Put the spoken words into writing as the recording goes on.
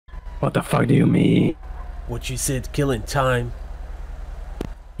What the fuck do you mean? What you said, killing time?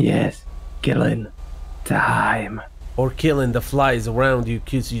 Yes, killing time. Or killing the flies around you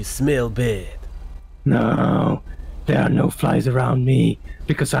 'cause you smell bad? No, there are no flies around me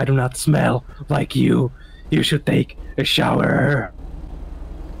because I do not smell like you. You should take a shower.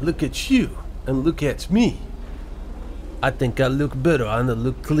 Look at you and look at me. I think I look better and I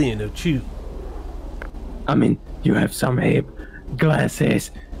look cleaner too. I mean, you have some hip glasses,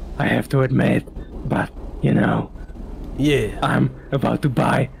 I have to admit, but you know, Yeah, I'm about to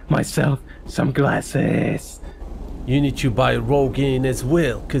buy myself some glasses. you need to buy Rogaine as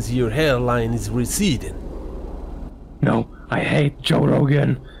well 'cause your hairline is receding. No, I hate Joe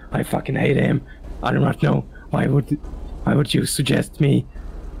Rogan. I fucking hate him. I do not know why would you suggest me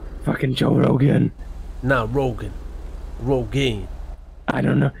fucking Joe Rogan? Not Rogan. Rogaine. I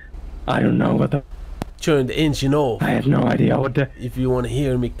don't know what the... Turn the engine off I have no idea what the... if you want to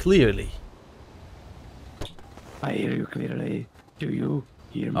hear me clearly. I hear you clearly. Do you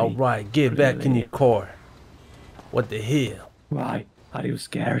hear me? Alright, get back in your car. What the hell? Why are you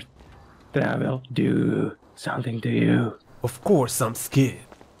scared that I will do something to you? Of course I'm scared.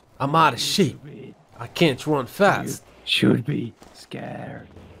 I'm out of shape. I can't run fast. You should be scared.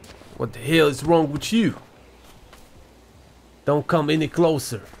 What the hell is wrong with you? Don't come any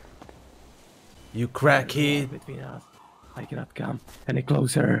closer. You crackhead. Between us, I cannot come any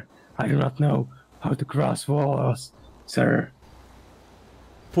closer. I do not know how to cross walls, sir.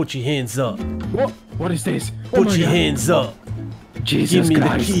 Put your hands up. What? What is this? Put your hands up. Jesus Give me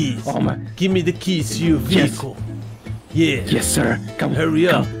Christ. the keys. Oh my. Give me the keys to your vehicle. Yeah. Yes, sir. Come. Hurry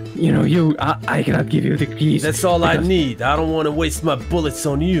up. You know, I cannot give you the keys. That's all I need. I don't want to waste my bullets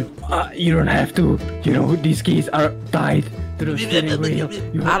on you. You don't have to. You know, these keys are tied to the steering wheel.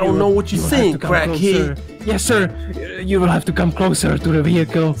 I don't know what you're saying, crackhead. Yes, sir. You will have to come closer to the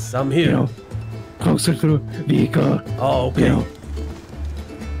vehicle. I'm here. You know, closer to the vehicle. Oh, okay. You know,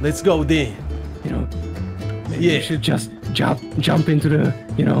 let's go then. You know, maybe you should just jump into the,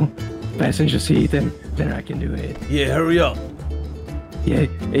 you know, passenger seat, and then I can do it. Yeah, hurry up. Yeah,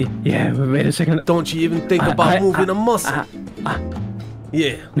 wait a second. Don't you even think about moving a muscle.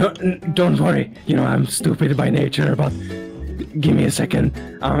 Yeah. No, don't worry. You know, I'm stupid by nature, but give me a second.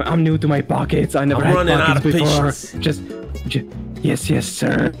 I'm new to my pockets. I never had pockets before. Just, yes,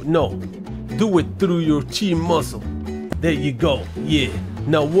 sir. No, do it through your chin muscle. There you go. Yeah.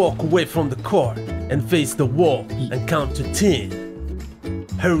 Now walk away from the car and face the wall and count to 10.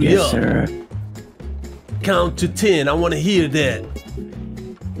 Hurry up. Yes, sir. Count to 10. I want to hear that.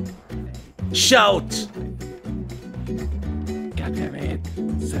 Shout. God damn it.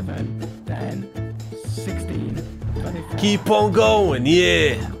 7, 10, 16, 25. Keep on going.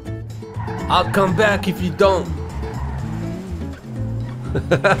 Yeah. I'll come back if you don't.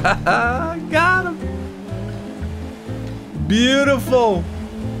 Got him. Beautiful.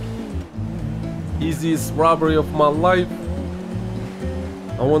 Easiest robbery of my life.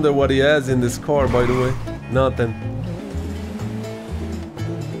 I wonder what he has in this car, by the way. Nothing.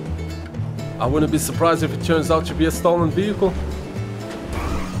 I wouldn't be surprised if it turns out to be a stolen vehicle.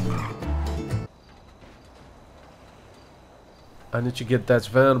 I need to get that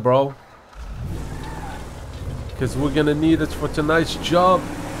van, bro. Because we're gonna need it for tonight's job.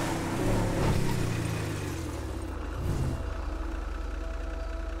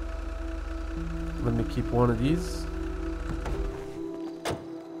 Let me keep one of these.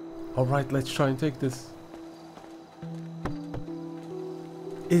 Alright, let's try and take this.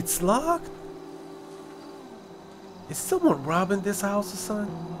 It's locked? Is someone robbing this house or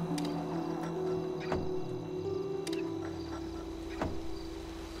something?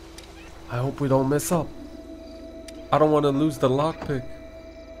 I hope we don't mess up. I don't want to lose the lockpick.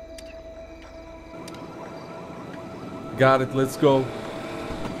 Got it, let's go.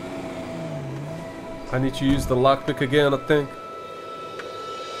 I need to use the lockpick again, I think.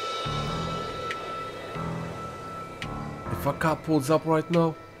 If a cop pulls up right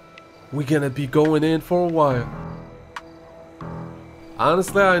now, we're gonna be going in for a while.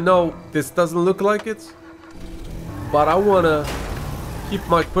 Honestly, I know this doesn't look like it, but I wanna keep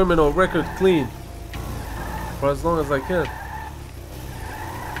my criminal record clean for as long as I can.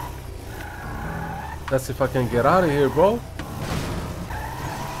 Let's see if I can get out of here, bro.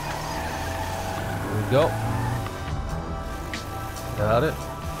 Here we go. Got it.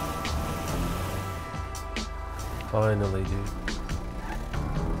 Finally, dude.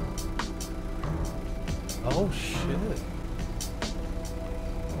 Oh shit.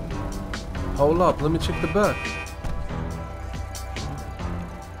 Hold up, let me check the back.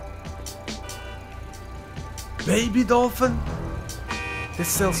 Baby dolphin? This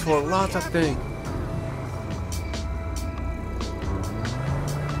sells for a lot, I think.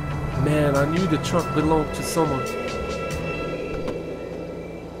 Man, I knew the truck belonged to someone.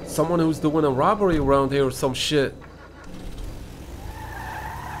 Someone who's doing a robbery around here or some shit.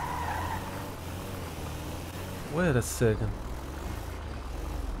 Wait a second.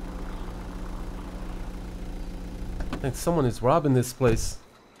 I think someone is robbing this place.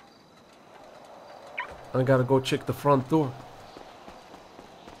 I gotta go check the front door.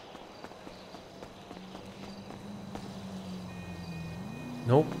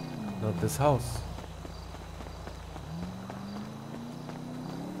 Nope, not this house.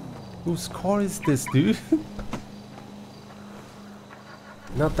 Whose car is this, dude?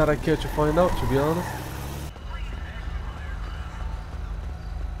 Not that I care to find out, to be honest.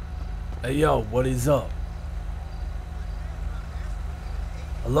 Hey yo, what is up?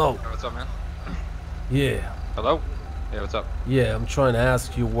 Hello? Hey, what's up, man? Yeah. Hello? Yeah, what's up? Yeah, I'm trying to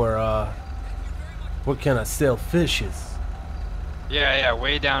ask you where can I sell fishes? Yeah,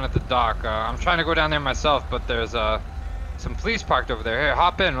 way down at the dock. I'm trying to go down there myself, but there's some police parked over there. Here,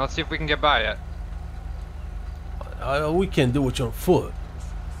 hop in. Let's see if we can get by it. We can do it on foot.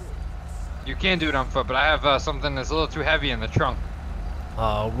 You can do it on foot, but I have something that's a little too heavy in the trunk.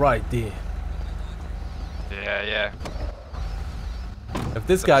 Right then. Yeah. If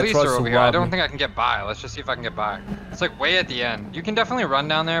this guy police tries are to over here. rob I don't me, think I can get by. Let's just see if I can get by. It's like way at the end. You can definitely run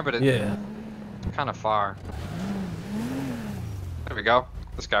down there, but it's kind of far. There we go.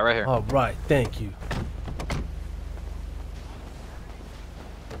 This guy right here. all right, thank you.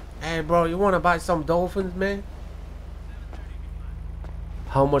 Hey, bro, you want to buy some dolphins, man?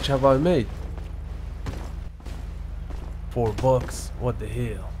 How much have I made? $4. What the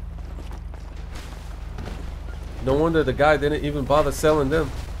hell? No wonder the guy didn't even bother selling them.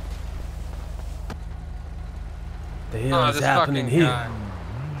 The hell is this happening fucking here? guy.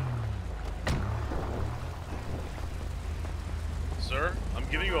 Sir, I'm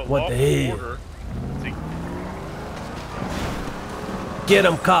giving you a What the lawful hell? order. Get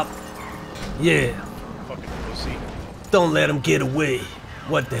him, cop. Yeah, Fucking pussy. don't let him get away.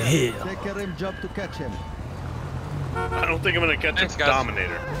 What the hell? Take a rim job to catch him. I don't think I'm gonna catch Thanks, a guys.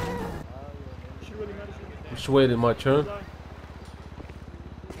 Dominator. Just waiting my turn.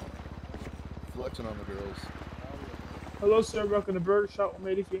 Flexing on the girls. Hello, sir. Welcome to Burger Shop. What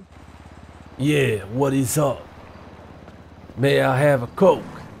may I do for you? Yeah, what is up? May I have a Coke?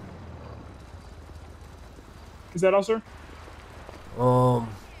 Is that all, sir?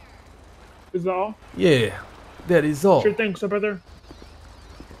 Is that all? Yeah, that is all. Sure thing. Stop right there.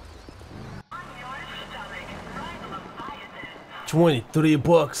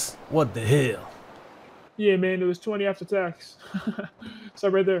 $23. What the hell? Yeah, man. It was 20 after tax.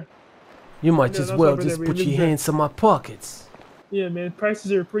 Stop right there. You might Yeah, as that's well over just there, put we your live there. hands in my pockets. Yeah, man.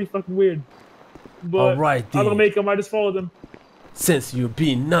 Prices are pretty fucking weird. But All right, I don't then. make them. I just follow them. Since you're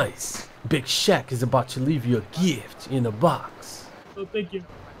being nice, Big Shaq is about to leave you a gift in a box. So thank you.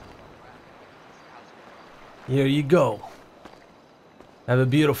 Here you go. Have a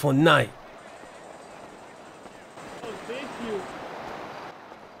beautiful night. Oh, thank you.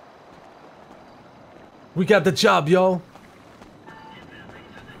 We got the job, yo.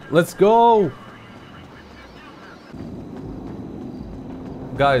 Let's go.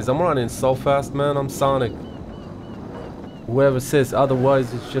 Guys, I'm running so fast, man. I'm Sonic. Whoever says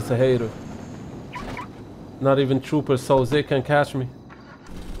otherwise is just a hater. Not even Trooper so they can catch me.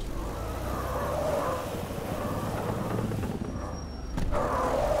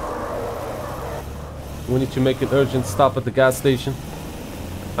 We need to make an urgent stop at the gas station.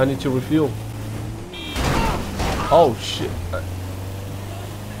 I need to refuel. Oh shit.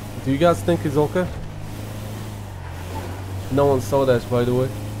 Do you guys think it's okay? No one saw that, by the way.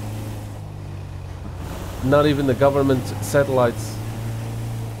 Not even the government satellites.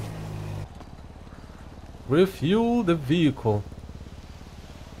 Refuel the vehicle.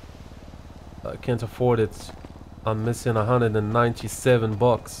 I can't afford it. I'm missing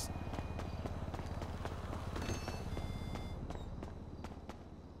 $197.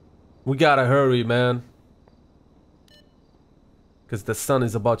 We gotta hurry, man. Because the sun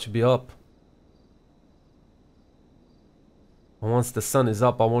is about to be up. And once the sun is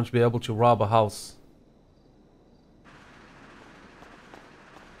up, I won't be able to rob a house.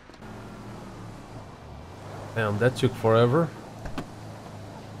 Damn, that took forever.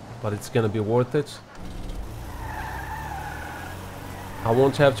 But it's gonna be worth it. I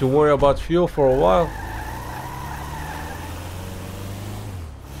won't have to worry about fuel for a while.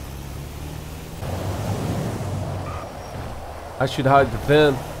 I should hide the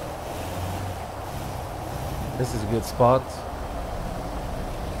van. This is a good spot.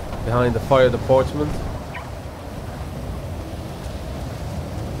 behind the fire department.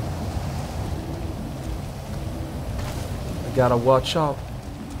 I gotta watch out.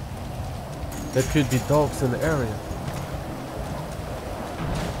 There could be dogs in the area.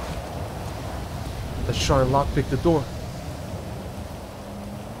 Let's try and lockpick the door.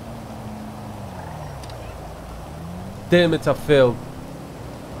 Damn it, I failed.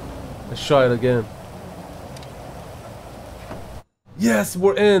 Let's try it again. Yes,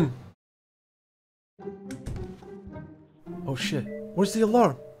 we're in. Oh shit, where's the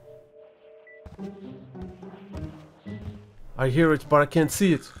alarm? I hear it, but I can't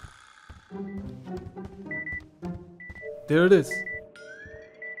see it. There it is.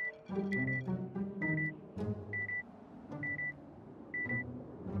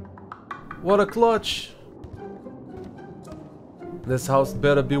 What a clutch. This house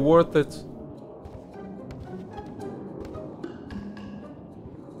better be worth it.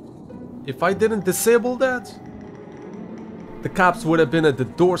 If I didn't disable that, the cops would have been at the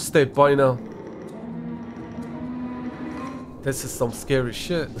doorstep by now. This is some scary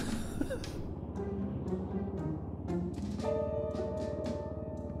shit.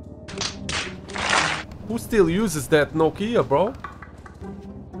 Who still uses that Nokia, bro?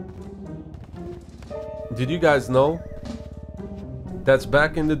 Did you guys know that's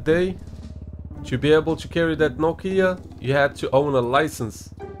back in the day? To be able to carry that Nokia, you had to own a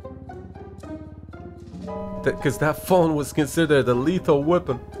license. Because that phone was considered a lethal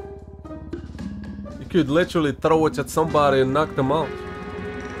weapon. You could literally throw it at somebody and knock them out.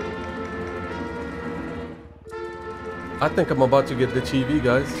 I think I'm about to get the TV,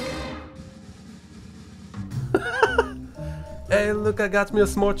 guys. Hey, look, I got me a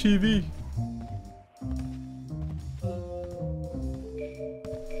smart TV.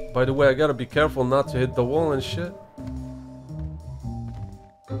 By the way, I gotta be careful not to hit the wall and shit.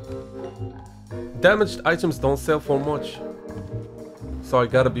 Damaged items don't sell for much, so I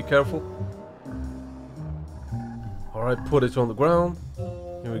gotta be careful. Alright, put it on the ground.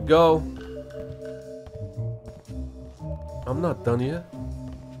 Here we go. I'm not done yet.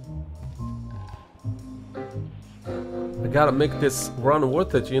 I gotta make this run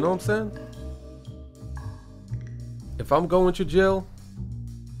worth it, you know what I'm saying? If I'm going to jail,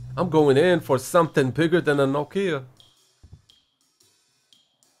 I'm going in for something bigger than a Nokia.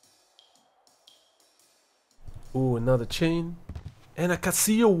 Ooh, another chain. And a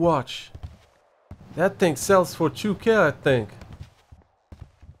Casio watch. That thing sells for 2K, I think.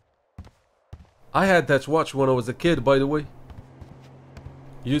 I had that watch when I was a kid, by the way.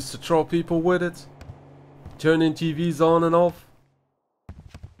 Used to throw people with it. Turning TVs on and off.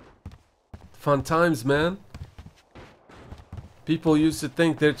 Fun times, man. People used to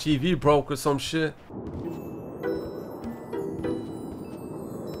think their TV broke or some shit.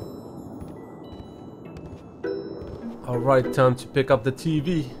 Alright, time to pick up the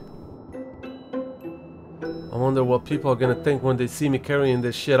TV. I wonder what people are gonna think when they see me carrying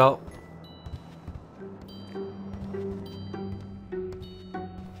this shit out.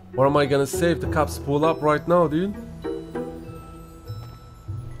 What am I gonna say if the cops pull up right now, dude?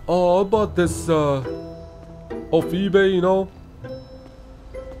 Oh, I bought this off eBay, you know.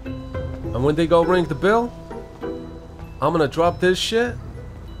 And when they go ring the bell, I'm gonna drop this shit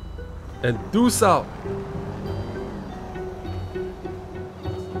and deuce out.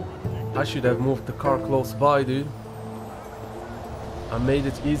 I should have moved the car close by, dude. I made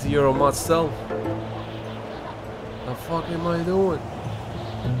it easier on myself. The fuck am I doing?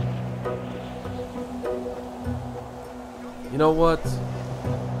 You know what?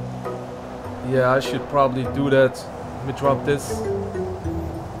 Yeah, I should probably do that. Let me drop this.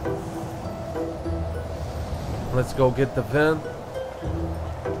 Let's go get the van.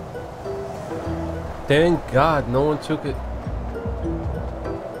 Thank God no one took it.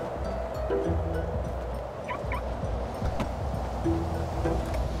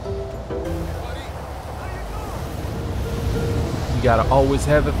 You gotta always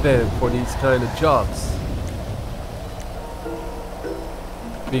have a van for these kind of jobs.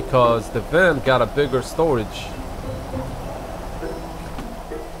 Because the van got a bigger storage.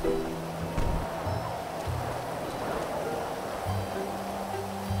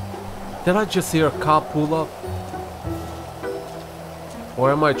 Did I just hear a cop pull up?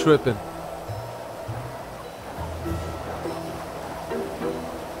 Or am I tripping?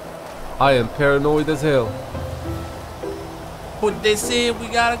 I am paranoid as hell. Put this in, we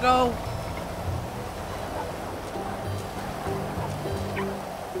gotta go.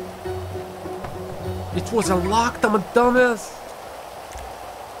 It was unlocked, I'm a dumbass.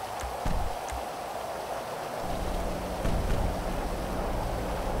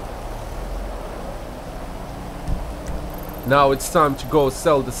 Now it's time to go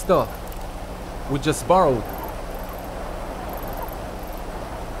sell the stuff we just borrowed.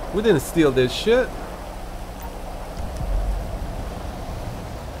 We didn't steal this shit.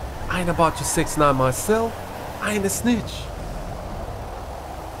 I ain't about to 6ix9ine myself. I ain't a snitch.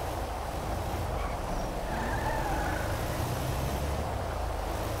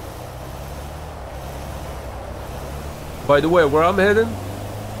 By the way, where I'm heading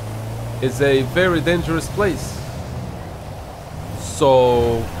is a very dangerous place.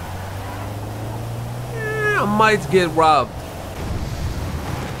 So I might get robbed.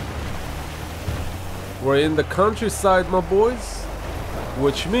 We're in the countryside, my boys,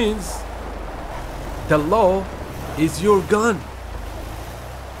 which means the law is your gun.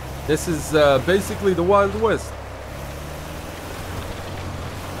 This is basically the Wild West.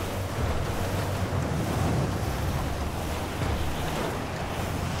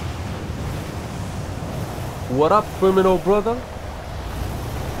 What up, criminal brother?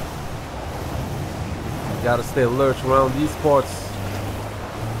 Gotta stay alert around these parts.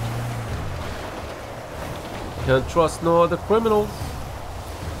 Can't trust no other criminals.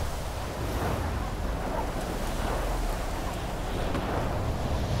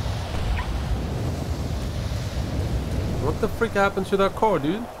 What the freak happened to that car,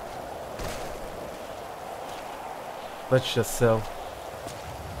 dude? Let's just sell.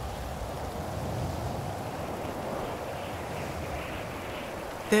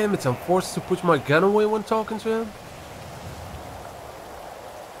 Damn it, I'm forced to put my gun away when talking to him.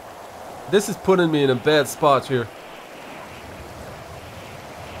 This is putting me in a bad spot here.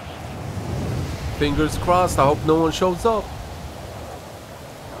 Fingers crossed, I hope no one shows up.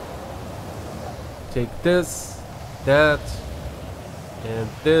 Take this, that, and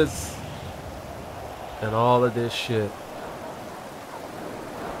this, and all of this shit.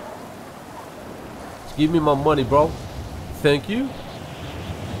 Just give me my money, bro. Thank you.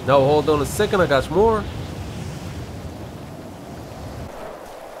 Now hold on a second, I got more.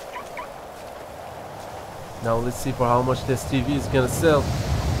 Now let's see for how much this TV is gonna sell.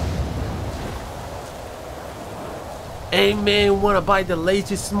 Hey man, wanna buy the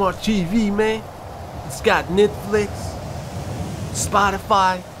latest smart TV, man? It's got Netflix,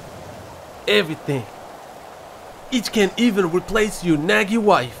 Spotify, everything. It can even replace your naggy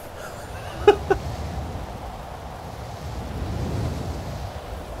wife.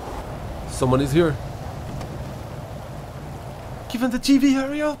 Someone is here. Give him the TV,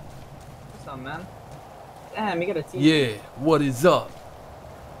 hurry up. What's up, man? Damn, you got a TV. Yeah, what is up?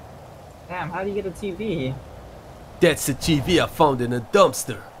 Damn, how do you get a TV? That's a TV I found in a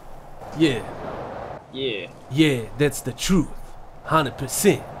dumpster. Yeah. Yeah. Yeah, that's the truth.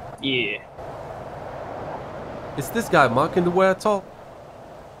 100%. Yeah. Is this guy mocking the way I talk?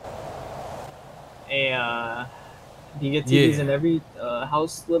 Hey, do you get TVs Yeah. in every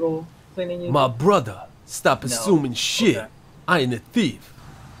house little cleaning you? My brother, stop No. assuming shit. Okay. I ain't a thief.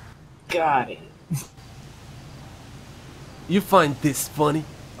 Got it. You find this funny,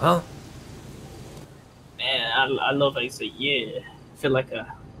 huh? Man, I love how you say yeah. Feel like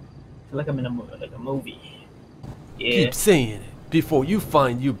I'm in a movie. Yeah. Keep saying it before you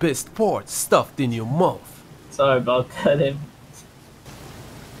find your best part stuffed in your mouth. Sorry about that.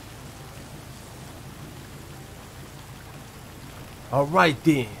 Alright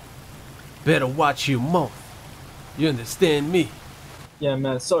then. Better watch your mouth. You understand me? Yeah,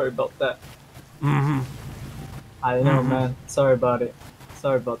 man. Sorry about that. Mm-hmm. I know, man. Sorry about it.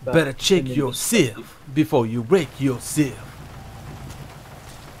 Sorry about that. Better check Didn't mean to yourself before you wreck yourself.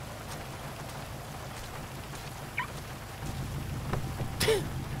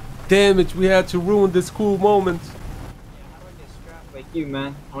 Damn it, we had to ruin this cool moment. How do I get strapped like you,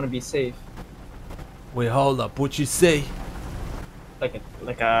 man? I want to be safe. Wait, hold up, what you say? Like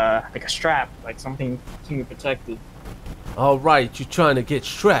a strap, like something to be protected. Alright, you're trying to get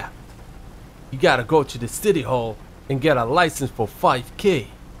strapped. You gotta go to the city hall and get a license for $5K.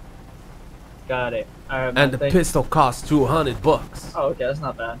 Got it. Alright, And the pistol costs $200. Oh, okay, that's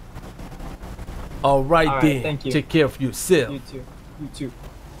not bad. Alright then, thank you. take care of yourself. You too. You too.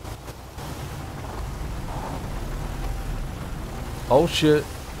 Oh shit.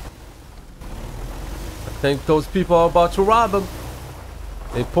 I think those people are about to rob him.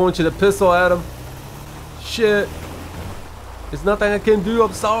 They pointed a pistol at him. Shit. There's nothing I can do,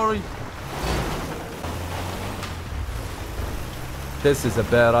 I'm sorry. This is a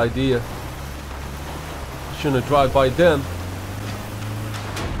bad idea. Shouldn't drive by them.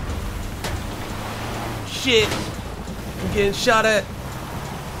 Shit! I'm getting shot at.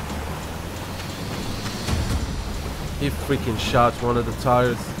 He freaking shot one of the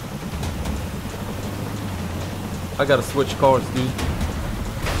tires. I gotta switch cars, dude.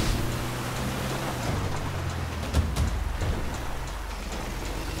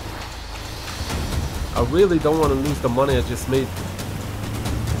 I really don't want to lose the money I just made.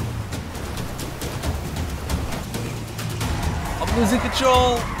 I'm losing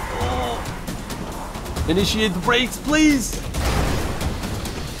control. Oh. Initiate the brakes, please.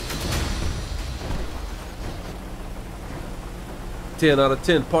 Ten out of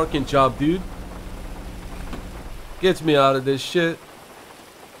 10 parking job, dude. Gets me out of this shit.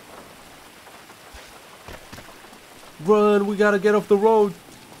 Run, we gotta get off the road.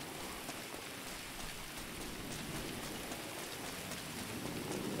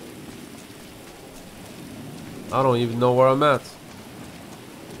 I don't even know where I'm at.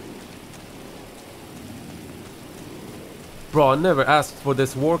 Bro, I never asked for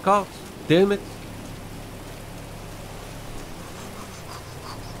this workout. Damn it.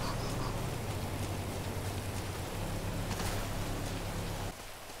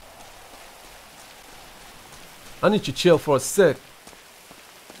 I need to chill for a sec.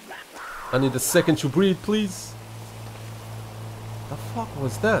 I need a second to breathe, please. The fuck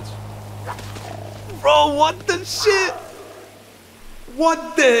was that? Bro, what the shit?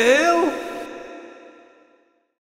 What the hell?